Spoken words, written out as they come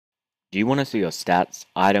Do you want to see your stats,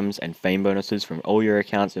 items, and fame bonuses from all your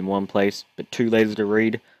accounts in one place, but too lazy to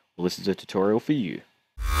read? Well, this is a tutorial for you.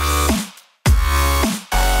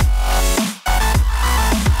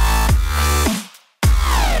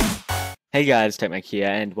 Hey guys, TechMac here,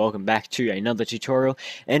 and welcome back to another tutorial.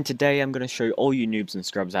 And today I'm going to show all you noobs and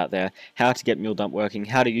scrubs out there how to get Muledump working,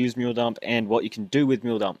 how to use Muledump, and what you can do with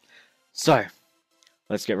Muledump. So,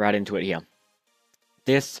 let's get right into it here.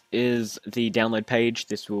 This is the download page.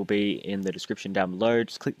 This will be in the description down below.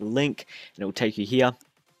 Just click the link, and it will take you here.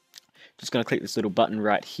 Just going to click this little button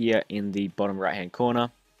right here in the bottom right hand corner,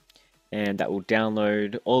 and that will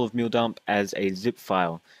download all of Muledump as a zip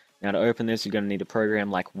file. Now to open this, you're going to need a program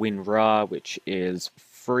like WinRAR, which is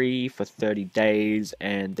free for 30 days,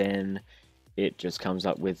 and then it just comes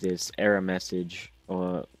up with this error message,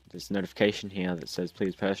 or this notification here that says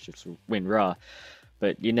please purchase WinRAR,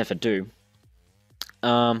 but you never do.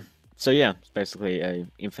 So yeah, it's basically a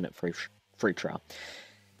infinite free trial.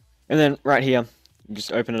 And then right here, you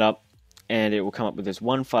just open it up, and it will come up with this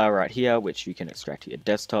one file right here, which you can extract to your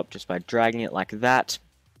desktop just by dragging it like that.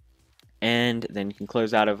 And then you can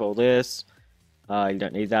close out of all this. You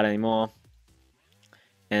don't need that anymore.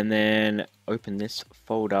 And then open this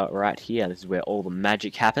folder right here. This is where all the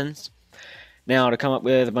magic happens. Now to come up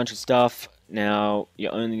with a bunch of stuff, now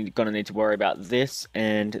you're only going to need to worry about this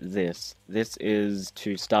and this. This is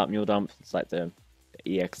to start Muledump. It's like the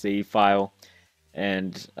exe file.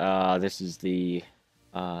 And this is the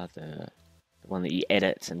one that you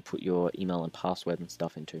edit and put your email and password and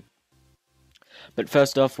stuff into. But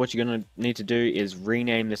first off, what you're going to need to do is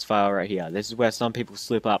rename this file right here. This is where some people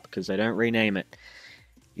slip up because they don't rename it.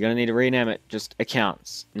 You're going to need to rename it just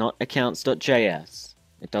accounts, not accounts.js.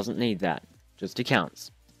 It doesn't need that, just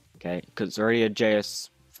accounts. Okay, because it's already a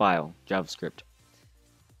JS file, JavaScript,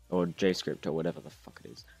 or JScript, or whatever the fuck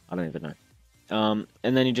it is. I don't even know.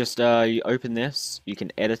 And then you just you open this. You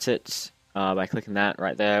can edit it by clicking that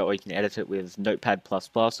right there, or you can edit it with Notepad++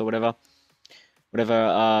 or whatever.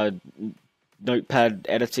 Notepad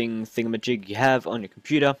editing thingamajig you have on your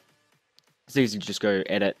computer. It's easy to just go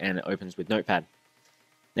edit, and it opens with Notepad.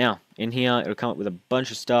 Now, in here, it'll come up with a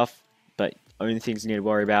bunch of stuff, but only things you need to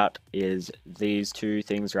worry about is these two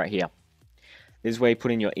things right here. This is where you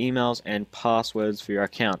put in your emails and passwords for your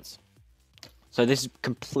accounts. So this is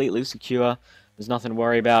completely secure. There's nothing to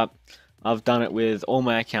worry about. I've done it with all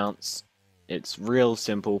my accounts. It's real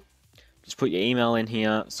simple. Just put your email in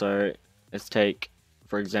here. So let's take,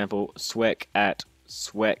 for example,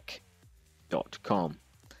 swek@swek.com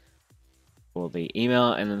for the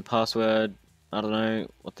email, and then the password. I don't know,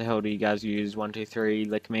 what the hell do you guys use? 123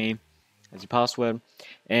 lick me as your password.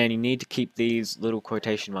 And you need to keep these little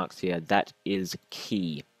quotation marks here. That is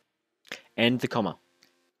key. And the comma.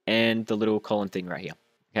 And the little colon thing right here.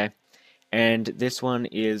 Okay? And this one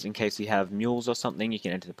is in case you have mules or something, you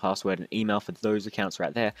can enter the password and email for those accounts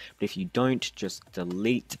right there. But if you don't, just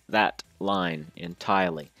delete that line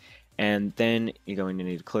entirely. And then you're going to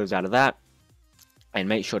need to close out of that and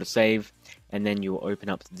make sure to save. And then you'll open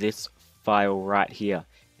up this file right here.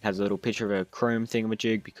 It has a little picture of a Chrome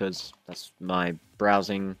thingamajig because that's my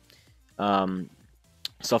browsing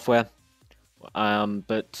software.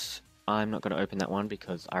 But I'm not going to open that one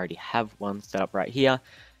because I already have one set up right here.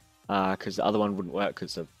 Because the other one wouldn't work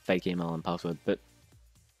because of fake email and password. But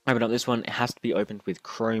open up this one. It has to be opened with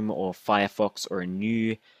Chrome or Firefox or a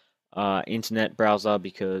new internet browser,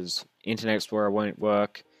 because Internet Explorer won't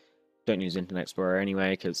work. Don't use Internet Explorer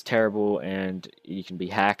anyway because it's terrible and you can be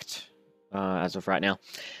hacked as of right now.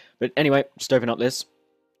 But anyway, just open up this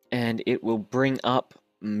and it will bring up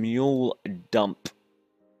Muledump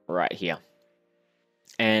right here.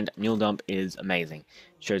 And Muledump is amazing.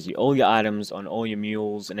 It shows you all your items on all your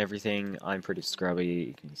mules and everything. I'm pretty scrubby.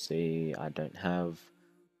 You can see I don't have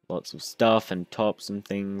lots of stuff and tops and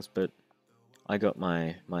things, but I got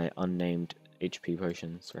my unnamed HP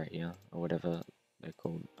potions right here, or whatever they're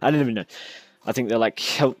called. I don't even know. I think they're like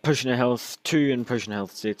Potion of Health 2 and Potion of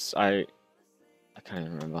Health 6. I can't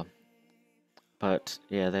even remember. But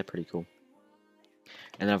yeah, they're pretty cool.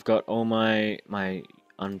 And I've got all my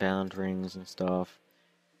unbound rings and stuff.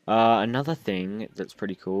 Another thing that's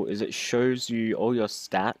pretty cool is it shows you all your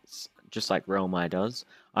stats, just like Realm Eye does.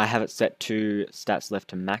 I have it set to stats left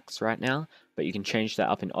to max right now, but you can change that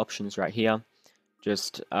up in options right here.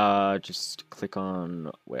 Just click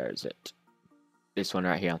on, where is it? This one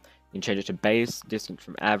right here. You can change it to base, distant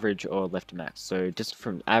from average, or left to max. So distant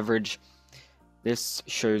from average, this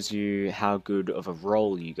shows you how good of a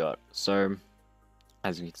roll you got. So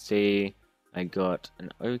as you can see, I got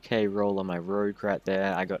an okay roll on my rogue right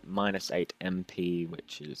there. I got -8 MP,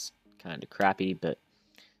 which is kind of crappy, but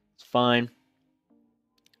it's fine.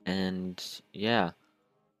 And yeah,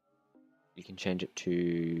 you can change it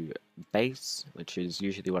to base, which is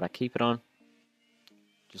usually what I keep it on,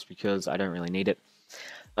 just because I don't really need it.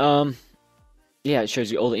 Yeah, it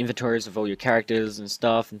shows you all the inventories of all your characters and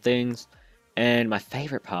stuff and things. And my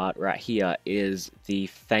favorite part right here is the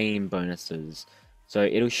fame bonuses. So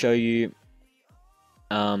it'll show you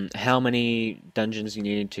how many dungeons you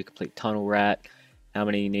need to complete Tunnel Rat, how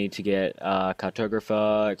many you need to get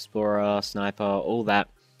Cartographer, Explorer, Sniper, all that.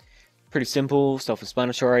 Pretty simple,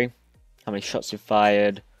 self-explanatory. How many shots you've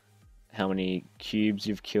fired, how many cubes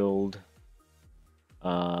you've killed,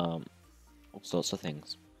 all sorts of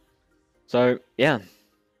things. So yeah,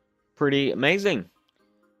 pretty amazing.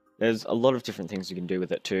 There's a lot of different things you can do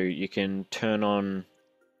with it too. You can turn on,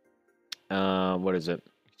 what is it?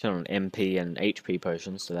 You can turn on MP and HP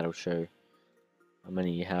potions, so that'll show how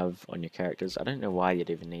many you have on your characters. I don't know why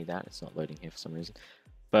you'd even need that. It's not loading here for some reason.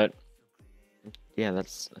 But yeah,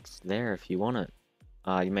 that's there if you want it.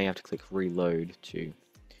 You may have to click reload to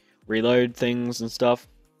reload things and stuff.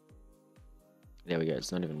 There we go.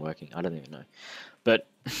 It's not even working. I don't even know. But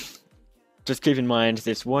just keep in mind,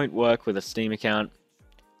 this won't work with a Steam account.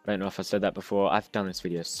 I don't know if I said that before. I've done this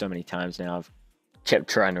video so many times now. I've kept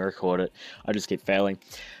trying to record it. I just keep failing.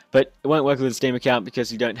 But it won't work with a Steam account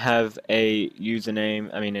because you don't have a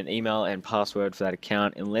username, an email and password for that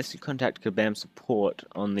account unless you contact Kabam support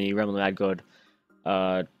on the Realm of the Mad God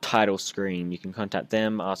title screen. You can contact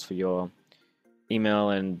them, ask for your email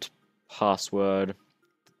and password.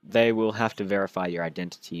 They will have to verify your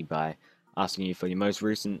identity by asking you for your most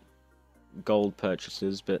recent gold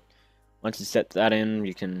purchases, but once you set that in,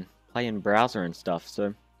 you can play in browser and stuff, so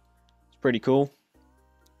it's pretty cool.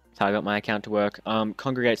 That's how I got my account to work.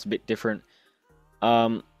 Congregate's a bit different.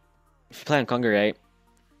 If you play on Congregate,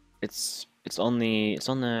 it's on the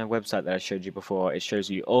website that I showed you before. It shows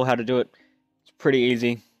you all how to do it. It's pretty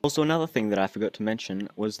easy. Also, another thing that I forgot to mention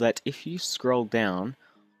was that if you scroll down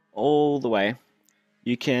all the way,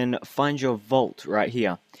 you can find your vault right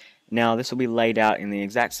here. Now, this will be laid out in the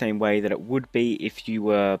exact same way that it would be if you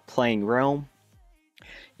were playing Realm.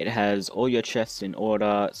 It has all your chests in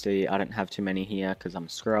order. See, I don't have too many here because I'm a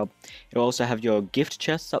scrub. It'll also have your gift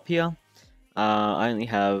chests up here. I only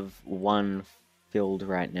have one filled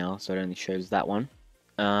right now, so it only shows that one.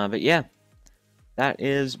 But yeah, that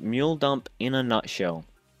is Muledump in a nutshell.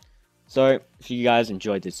 So, if you guys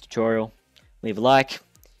enjoyed this tutorial, leave a like.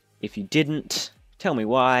 If you didn't, tell me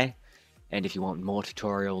why. And if you want more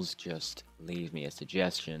tutorials, just leave me a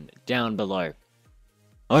suggestion down below.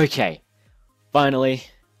 Okay, finally,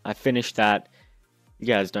 I finished that. You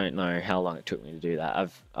guys don't know how long it took me to do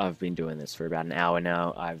that. I've been doing this for about an hour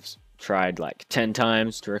now. I've tried like 10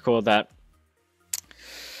 times to record that,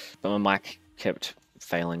 but my mic kept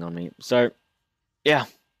failing on me. So, yeah,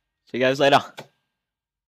 see you guys later.